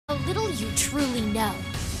you truly know.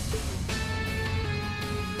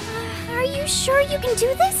 Are you sure you can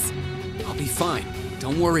do this? I'll be fine.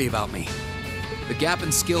 Don't worry about me. The gap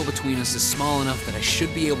in skill between us is small enough that I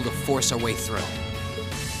should be able to force our way through.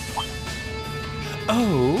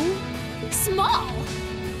 Oh? Small?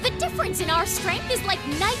 The difference in our strength is like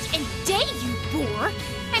night and day, you boor!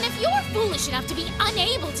 And if you're foolish enough to be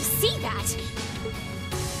unable to see that,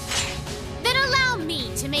 then allow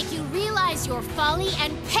me to make you realize your folly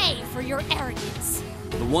and pay for your arrogance.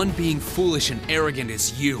 The one being foolish and arrogant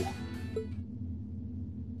is you.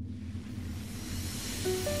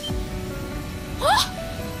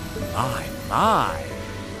 My.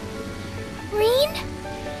 Rean?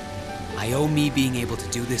 I owe me being able to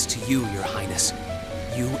do this to you, Your Highness.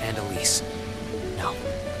 You and Elise. No.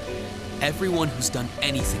 Everyone who's done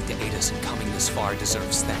anything to aid us in coming this far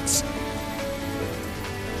deserves thanks.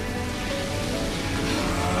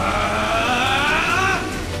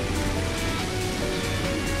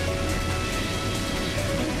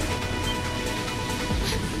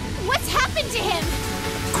 What's happened to him?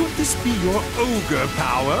 Could this be your ogre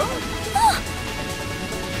power?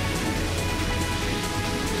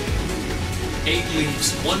 8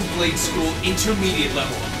 leaves, 1 blade school, intermediate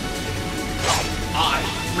level. I,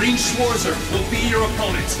 Rean Schwarzer, will be your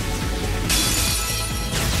opponent.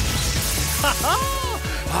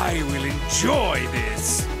 I will enjoy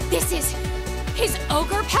this. This is his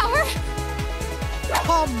ogre power?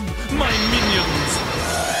 Come, my minions.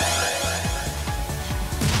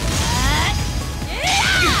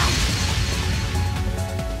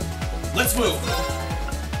 Let's move.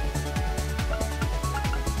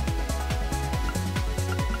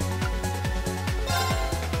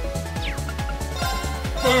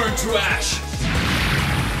 Burn to ash!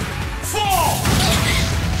 Fall!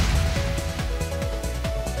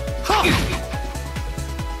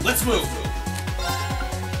 Let's move!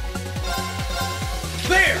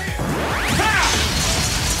 There! Ha!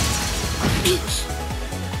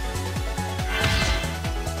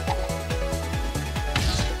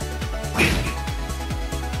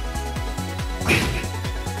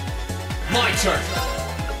 My turn!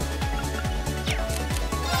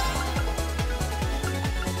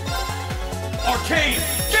 Arcane!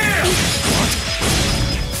 Gale!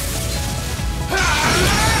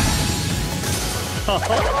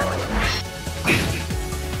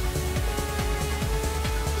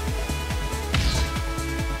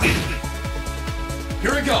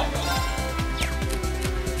 Here we go!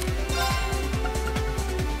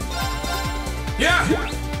 Yeah!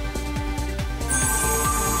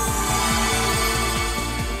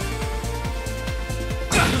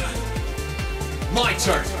 My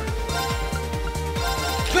turn!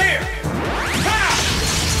 There! Ha!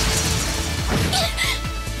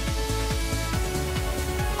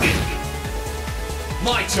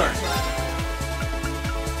 My turn!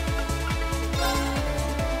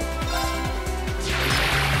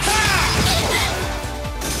 Ha!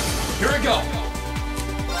 Here we go!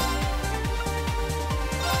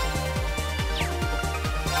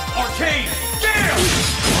 Arcane! Gale!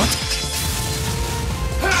 What?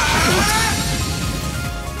 Ha!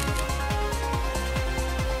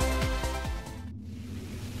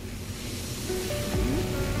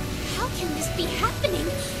 Be happening?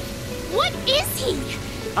 What is he?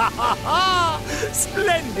 Ha ha ha!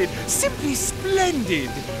 Splendid! Simply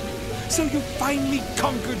splendid! So you finally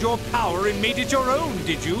conquered your power and made it your own,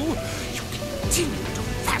 did you? You continue to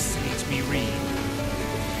fascinate me, Rean.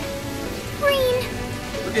 Rean!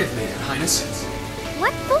 Forgive me, Your Highness.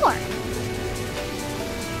 What for?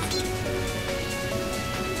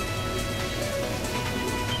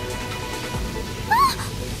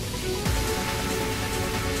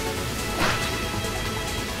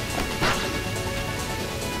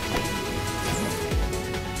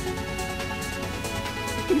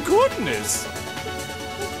 Goodness!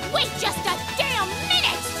 Wait just a damn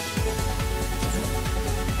minute!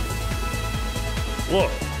 What?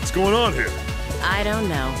 What's going on here? I don't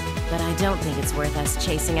know, but I don't think it's worth us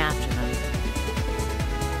chasing after them.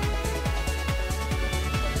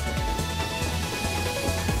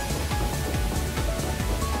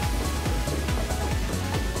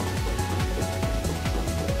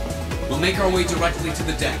 We'll make our way directly to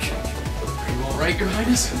the deck. Are you all right, Your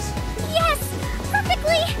Highness? Yes!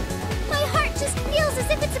 Perfectly! My heart just feels as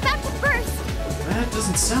if it's about to burst! That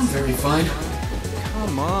doesn't sound very fine.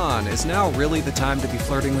 Come on, is now really the time to be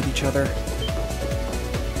flirting with each other?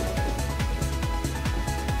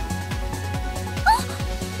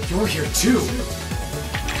 You're here too!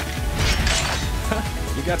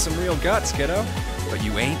 You got some real guts, kiddo. But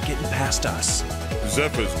you ain't getting past us.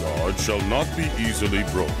 Zephyr's guard shall not be easily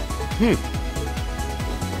broken.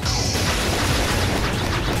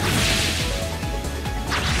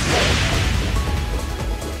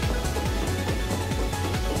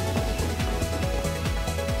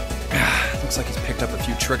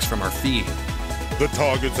 tricks from our feed. The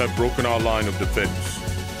targets have broken our line of defense.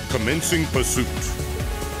 Commencing pursuit.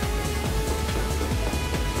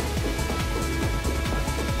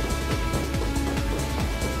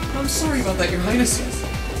 I'm sorry about that, Your Highness.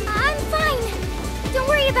 I'm fine. Don't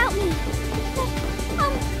worry about me.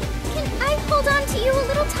 But, can I hold on to you a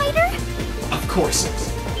little tighter? Of course.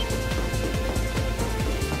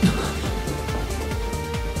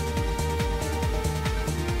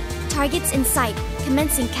 Targets in sight.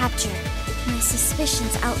 Commencing capture. My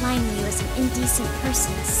suspicions outlining you as an indecent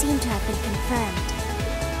person seem to have been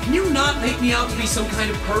confirmed. Can you not make me out to be some kind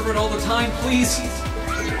of pervert all the time, please?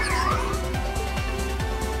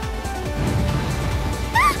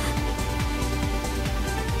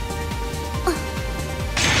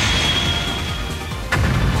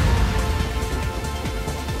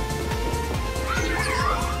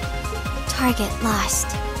 Target lost.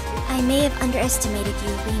 I may have underestimated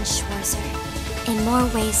you, Wayne Schwarzer, in more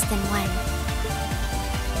ways than one.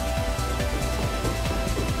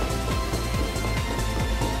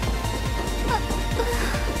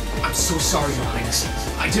 I'm so sorry, Your Highness.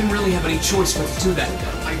 I didn't really have any choice but to do that.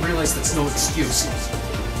 I realize that's no excuse.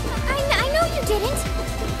 I know you didn't,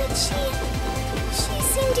 but she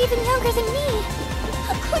seemed even younger than me.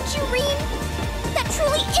 How could you, Reem? That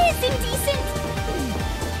truly is indecent!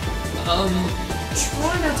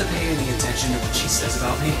 Try not to pay any attention to what she says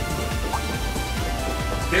about me.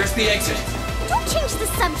 There's the exit. Don't change the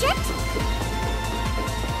subject!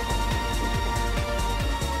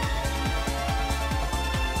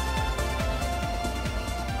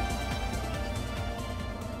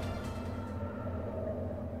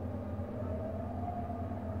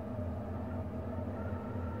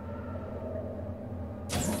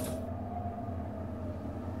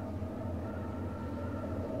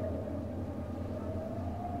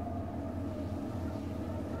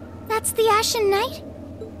 That's the Ashen Knight?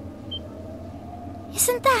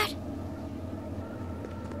 Isn't that...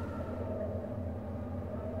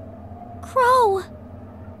 Crow?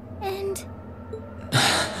 And...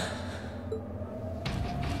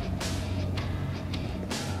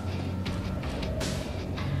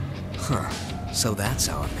 Huh. So that's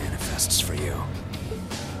how it manifests for you.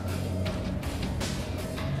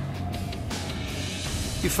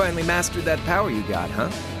 You finally mastered that power you got, huh?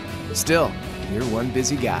 Still, you're one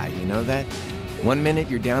busy guy, you know that? One minute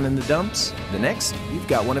you're down in the dumps, the next, you've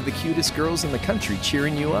got one of the cutest girls in the country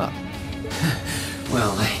cheering you up.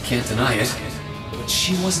 Well, I can't deny it. But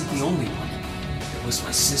she wasn't the only one. There was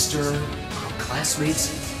my sister, our classmates,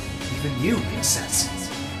 even you, in a sense.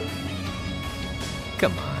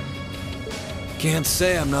 Come on. Can't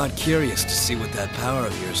say I'm not curious to see what that power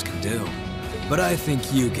of yours can do. But I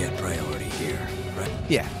think you get priority here, right?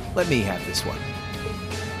 Yeah, let me have this one.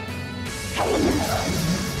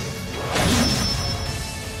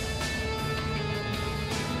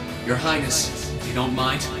 Your Highness, if you don't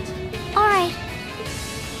mind. Alright.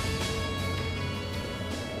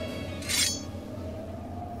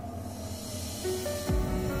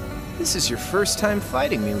 This is your first time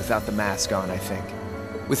fighting me without the mask on, I think.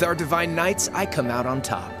 With our Divine Knights, I come out on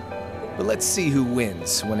top. But let's see who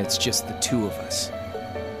wins when it's just the two of us.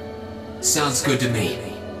 Sounds good to me.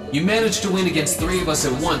 You managed to win against 3 of us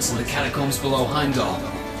at once in the catacombs below Heimdall.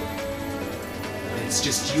 It's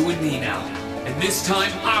just you and me now. And this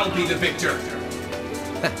time, I'll be the victor!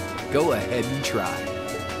 Go ahead and try.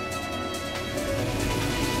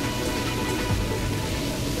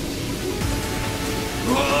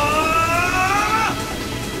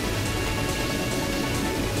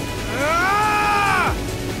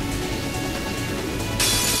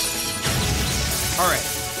 All right,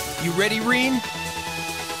 you ready, Reen?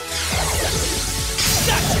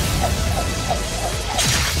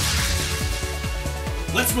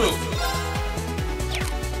 Let's move!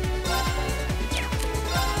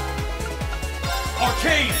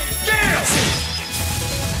 Arcane Gale!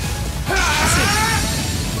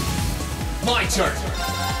 My turn!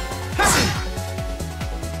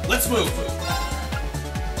 Let's move!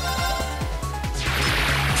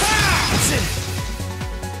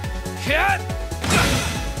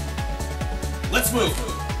 Let's move!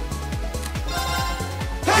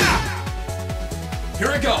 Here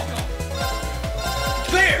I go!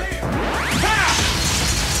 Clear!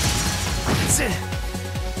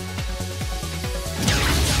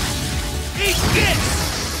 Eat this!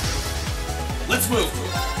 Let's move!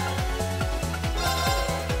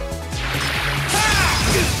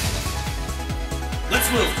 Let's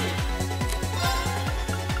move!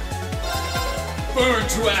 Burn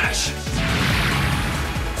to ash!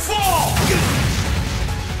 Fall!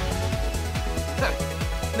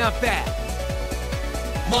 Not bad.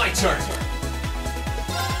 My turn!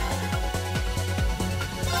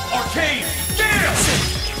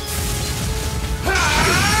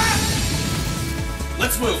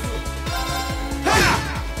 move! Ha!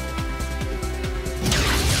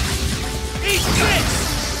 Eat this!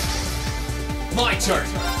 My turn!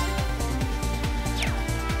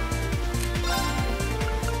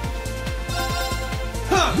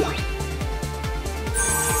 Huh!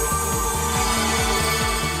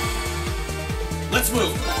 Let's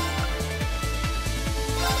move!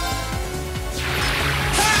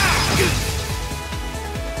 Ha!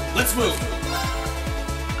 Let's move!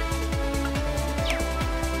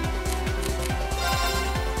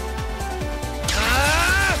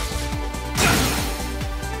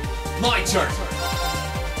 My turn!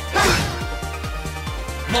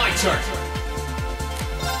 My turn!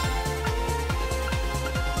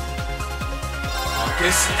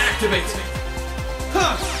 Focus activated!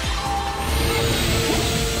 Huh!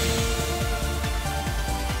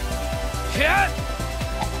 Hit!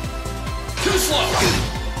 Too slow!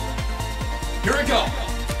 Here we go!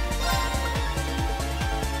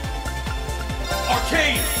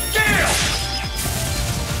 Arcane Gale!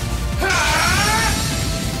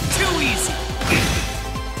 Too easy!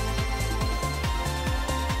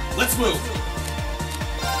 Let's move!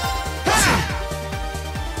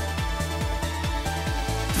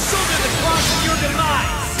 Shoulder the cross of your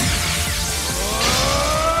demise!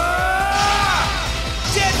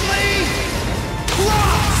 Deadly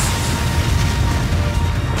Cross!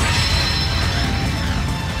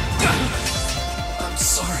 I'm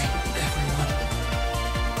sorry, everyone.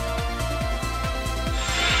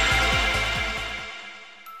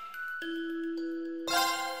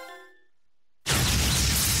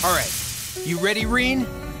 All right, you ready, Reen?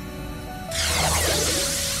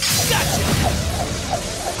 Gotcha!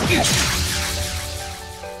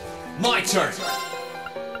 My turn!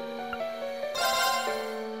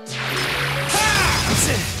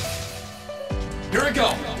 Here we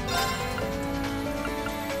go!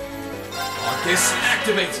 Marcus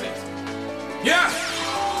activated! Yeah!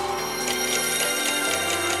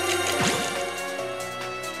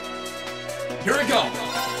 Here we go!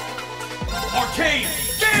 Arcane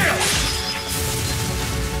Gale!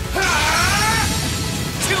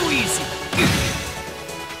 Too easy!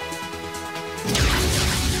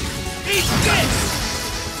 Eat this!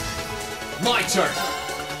 My turn!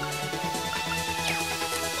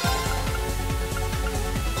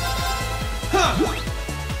 Huh!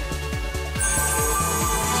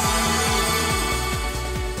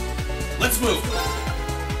 Let's move!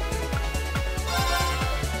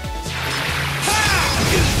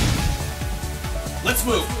 Let's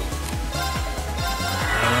move!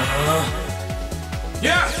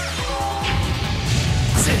 Yeah!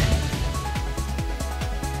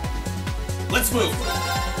 Let's move!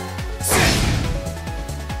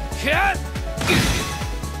 Hit!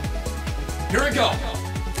 Here we go!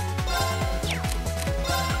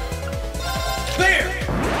 There!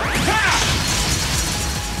 Ha!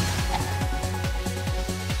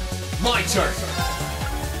 My turn!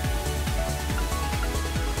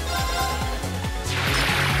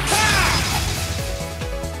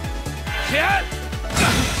 Hit!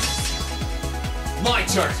 My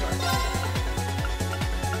turn!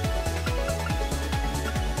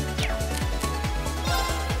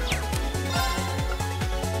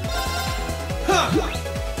 Huh!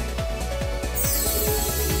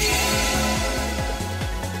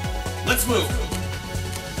 Let's move!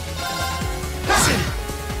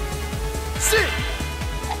 Sit!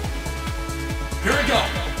 Here we go!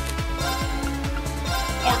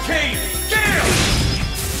 Arcane Gale!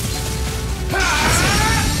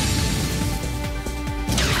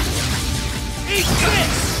 Eat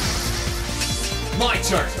this! My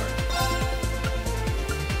turn!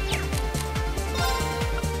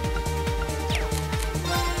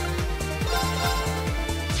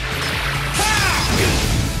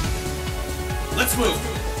 Let's move!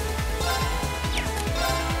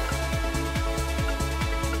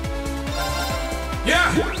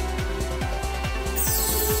 Yeah!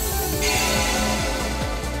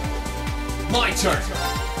 My turn!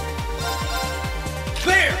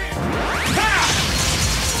 There! Ha!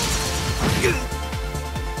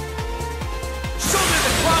 Shoulder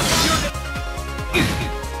the cross of your...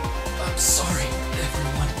 I'm sorry,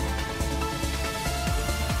 everyone.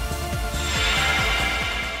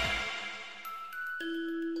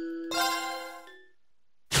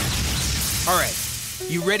 All right,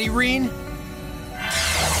 you ready, Reen?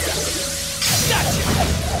 Gotcha!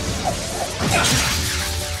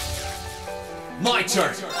 My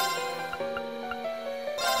turn!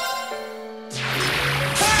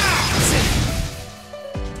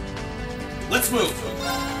 Let's move!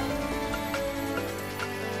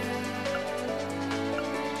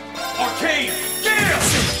 Arcane Gale!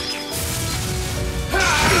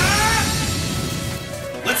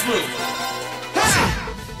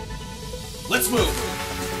 move.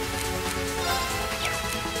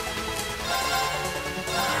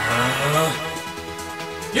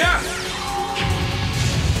 Yeah!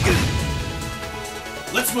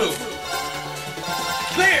 Let's move.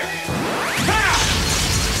 Clear! Ha!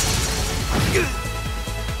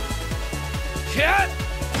 Cat!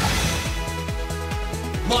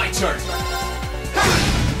 My turn. Ha!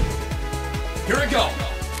 Here we go.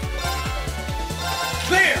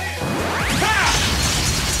 Clear! Ha!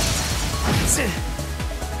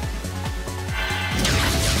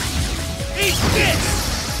 Eat this!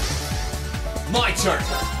 My turn.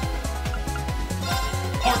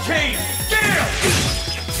 Arcane Gale!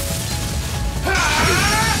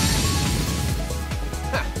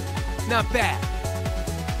 Not bad.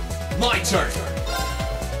 My turn.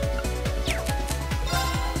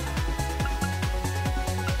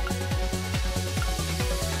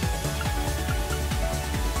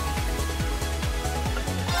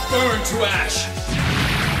 Burn to ash.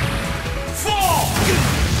 Fall!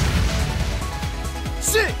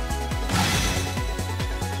 Sit!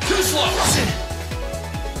 Too slow!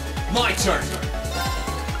 My turn.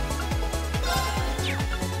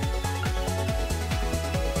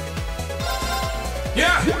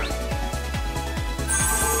 Yeah!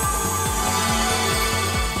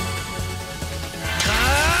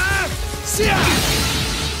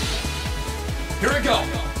 Here we go.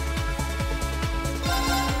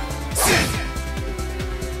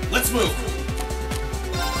 Let's move.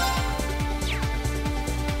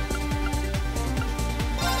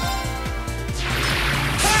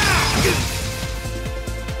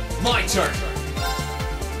 My turn.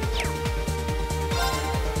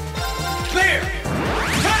 Clear.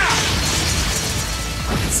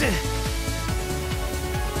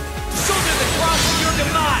 Shoulder the cross of your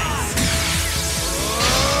demise.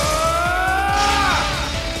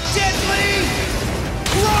 Deadly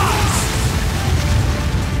cross.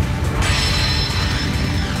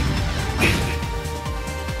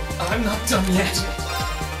 I'm not done yet.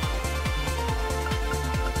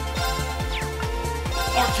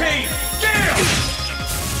 Arcane Gale!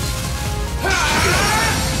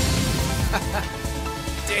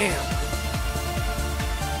 Damn.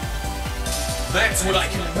 That's what I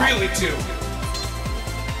can really do.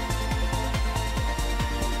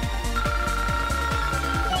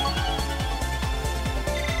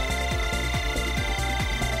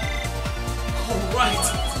 All right.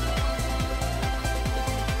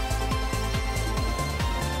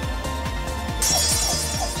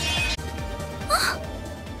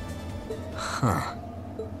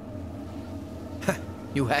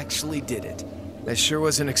 You actually did it. I sure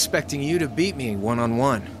wasn't expecting you to beat me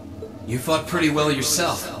one-on-one. You fought pretty well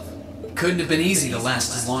yourself. Couldn't have been easy to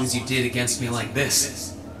last as long as you did against me like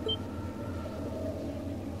this.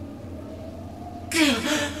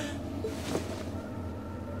 Rean!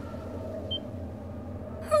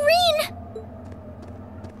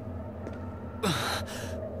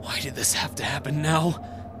 Why did this have to happen now?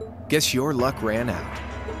 Guess your luck ran out.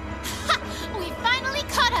 We finally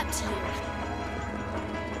caught up to you.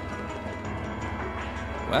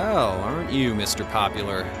 Well, aren't you, Mr.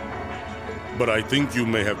 Popular? But I think you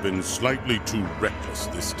may have been slightly too reckless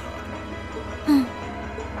this time.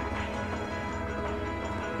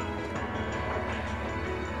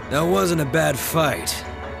 That wasn't a bad fight.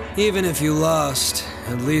 Even if you lost,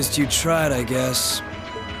 at least you tried, I guess.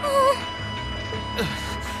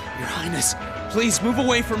 Your Highness, please move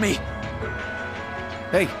away from me.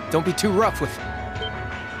 Hey, don't be too rough with...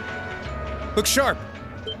 Look sharp!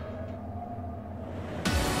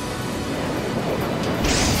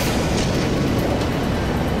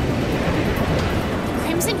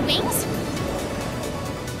 Crimson Wings?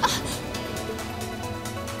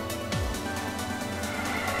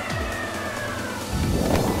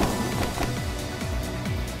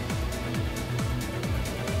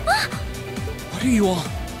 What are you all?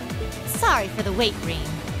 Sorry for the wait, Rean.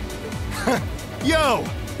 Yo!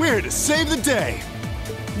 We're here to save the day!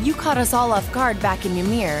 You caught us all off guard back in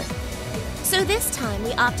Ymir. So this time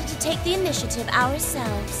we opted to take the initiative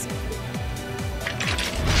ourselves.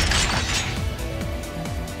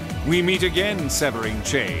 We meet again, severing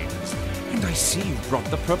chains. And I see you brought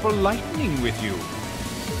the purple lightning with you.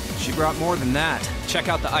 She brought more than that. Check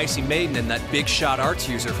out the Icy Maiden and that big shot arts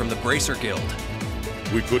user from the Bracer Guild.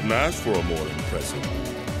 We couldn't ask for a more impressive.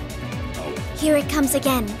 Here it comes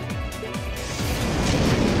again.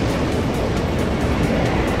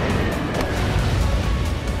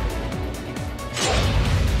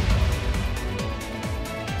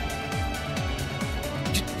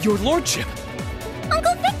 Your lordship!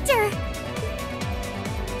 Uncle Victor!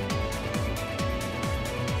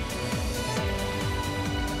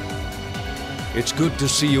 It's good to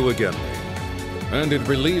see you again, Lady. And it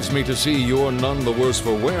relieves me to see you're none the worse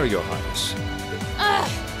for wear, Your Highness. Ugh!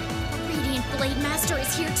 Radiant Blade Master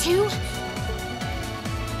is here too?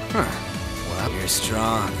 Well, you're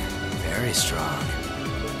strong. Very strong.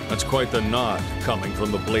 That's quite the nod coming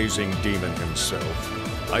from the blazing demon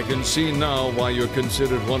himself. I can see now why you're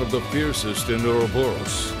considered one of the fiercest in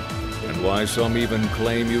Ouroboros, and why some even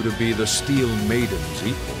claim you to be the Steel Maiden's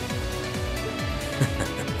equal.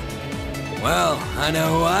 Well, I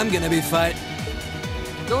know who I'm gonna be fighting.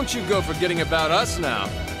 Don't you go forgetting about us now.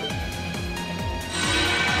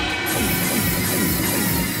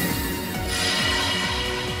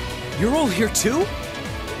 You're all here too?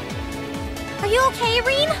 Are you okay,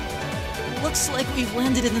 Reen? Looks like we've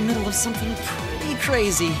landed in the middle of something pretty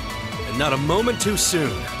crazy. And not a moment too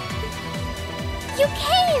soon. You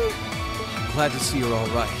came! Glad to see you're all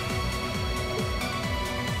right.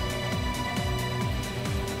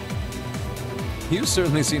 You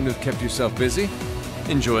certainly seem to have kept yourself busy.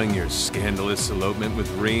 Enjoying your scandalous elopement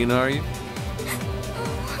with Reen, are you?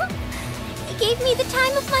 He gave me the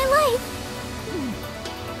time of my life.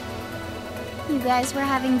 You guys were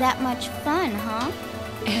having that much fun, huh?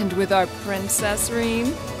 And with our princess, Reen?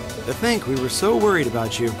 To think we were so worried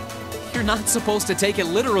about you. You're not supposed to take it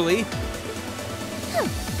literally.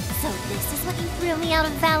 So this is what you threw me out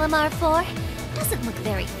of Valimar for? Doesn't look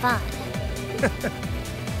very fun.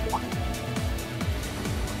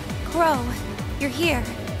 Crow, you're here.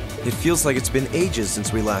 It feels like it's been ages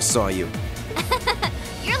since we last saw you.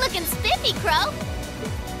 You're looking spiffy, Crow.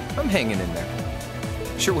 I'm hanging in there.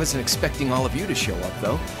 Sure wasn't expecting all of you to show up,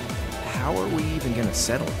 though. How are we even gonna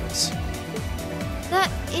settle this? That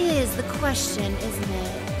is the question, isn't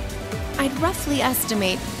it? I'd roughly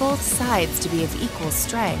estimate both sides to be of equal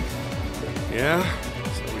strength. Yeah?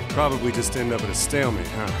 So we'd probably just end up at a stalemate,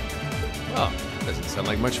 huh? Oh, doesn't sound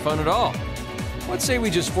like much fun at all. Let's say we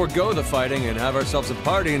just forego the fighting and have ourselves a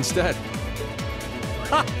party instead.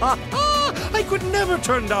 Ha ha ha! I could never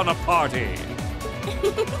turn down a party!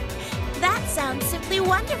 That sounds simply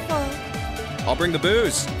wonderful. I'll bring the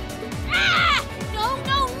booze. Ah! No,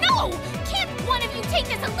 no, no! Can't one of you take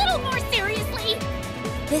this a little more seriously?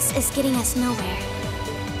 This is getting us nowhere.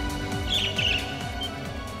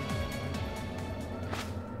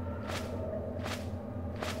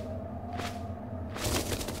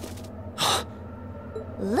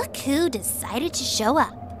 Look who decided to show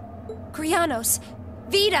up. Krianos!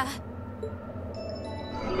 Vita!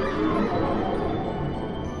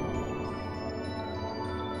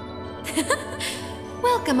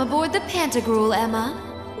 Welcome aboard the Pantagruel,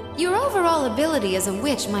 Emma. Your overall ability as a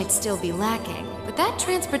witch might still be lacking, but that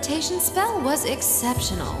transportation spell was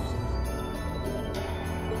exceptional.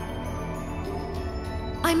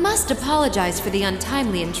 I must apologize for the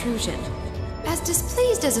untimely intrusion. As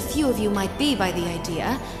displeased as a few of you might be by the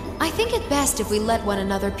idea, I think it best if we let one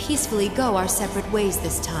another peacefully go our separate ways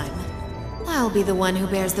this time. I'll be the one who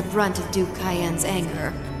bears the brunt of Duke Cayenne's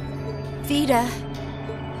anger. Vita.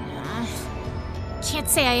 Can't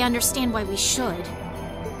say I understand why we should.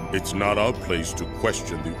 It's not our place to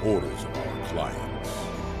question the orders of our clients.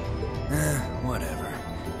 Whatever.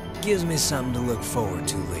 Gives me something to look forward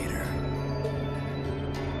to later.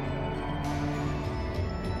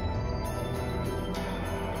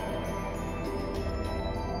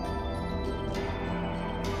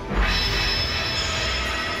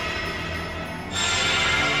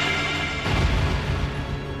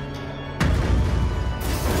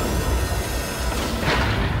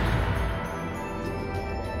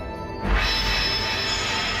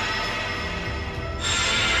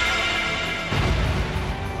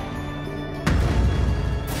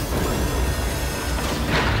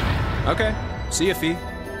 Okay. See ya, Fee.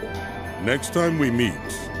 Next time we meet,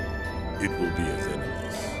 it will be as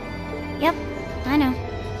enemies. Yep, I know.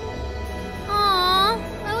 Aww,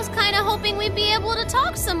 I was kinda hoping we'd be able to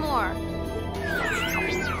talk some more.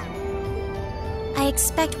 I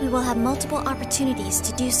expect we will have multiple opportunities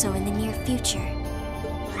to do so in the near future.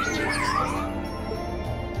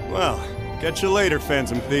 Well, catch you later,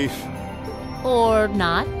 Phantom Theif. Or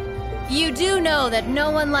not. You do know that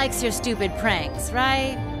no one likes your stupid pranks,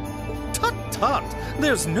 right? Tut tut!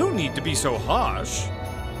 There's no need to be so harsh.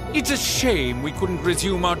 It's a shame we couldn't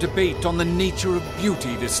resume our debate on the nature of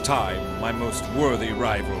beauty this time, my most worthy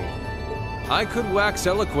rival. I could wax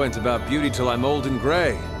eloquent about beauty till I'm old and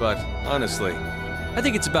gray, but honestly, I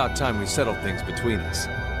think it's about time we settle things between us.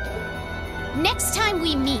 Next time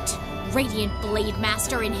we meet, Radiant Blade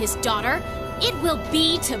Master and his daughter, it will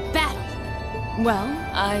be to battle. Well,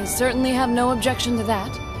 I certainly have no objection to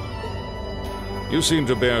that. You seem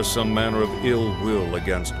to bear some manner of ill will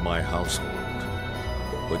against my household.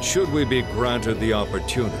 But should we be granted the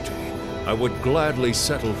opportunity, I would gladly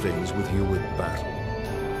settle things with you in battle.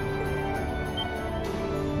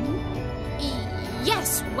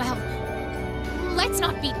 Yes, well, let's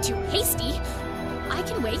not be too hasty. I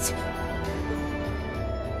can wait.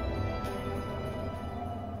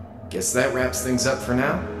 Guess that wraps things up for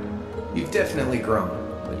now. You've definitely grown,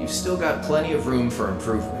 but you've still got plenty of room for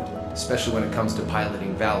improvement, especially when it comes to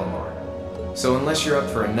piloting Valimar. So unless you're up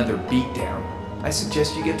for another beatdown, I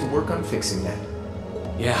suggest you get to work on fixing that.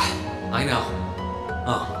 Yeah, I know.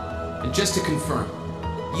 Oh, and just to confirm,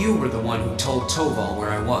 you were the one who told Toval where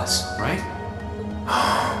I was, right?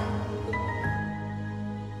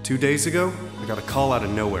 2 days ago, I got a call out of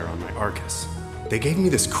nowhere on my Arcus. They gave me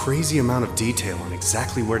this crazy amount of detail on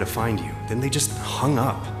exactly where to find you, then they just hung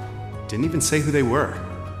up. Didn't even say who they were.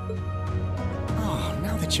 Oh,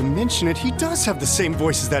 now that you mention it, he does have the same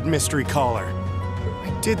voice as that mystery caller. I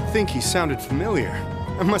did think he sounded familiar.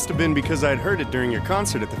 That must have been because I'd heard it during your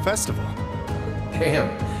concert at the festival.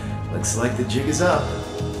 Damn, looks like the jig is up.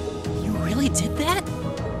 You really did that?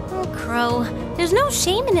 Oh, Crow, there's no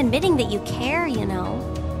shame in admitting that you care, you know.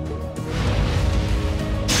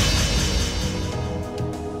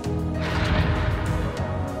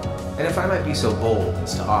 And if I might be so bold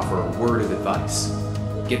as to offer a word of advice,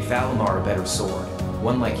 get Valimar a better sword,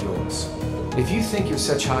 one like yours. If you think you're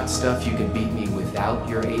such hot stuff you can beat me without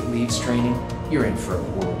your 8 Leaves training, you're in for a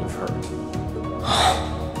world of hurt.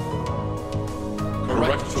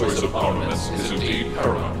 Correct choice of armaments is indeed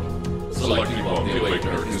paramount. Selecting one the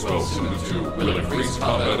Awakener is well suited to will increase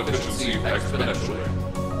combat efficiency exponentially.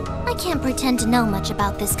 I can't pretend to know much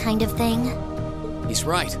about this kind of thing. He's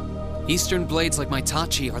right. Eastern blades like my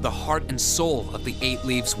Tachi are the heart and soul of the 8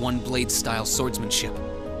 Leaves 1 blade style swordsmanship.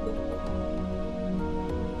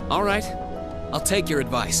 Alright, I'll take your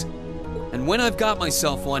advice. And when I've got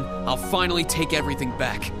myself one, I'll finally take everything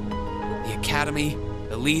back. The Academy,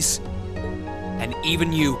 Elise, and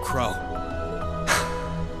even you, Crow.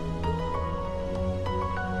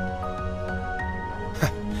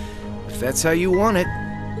 If that's how you want it,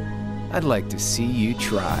 I'd like to see you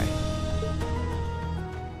try.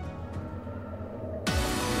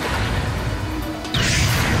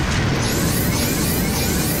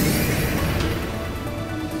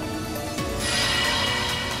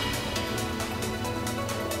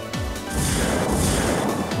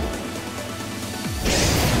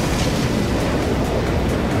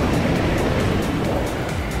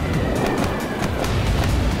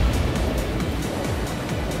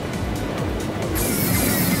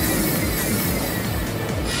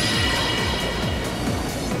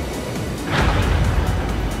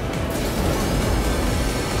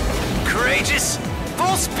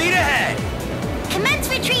 Full speed ahead! Commence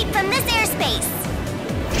retreat from this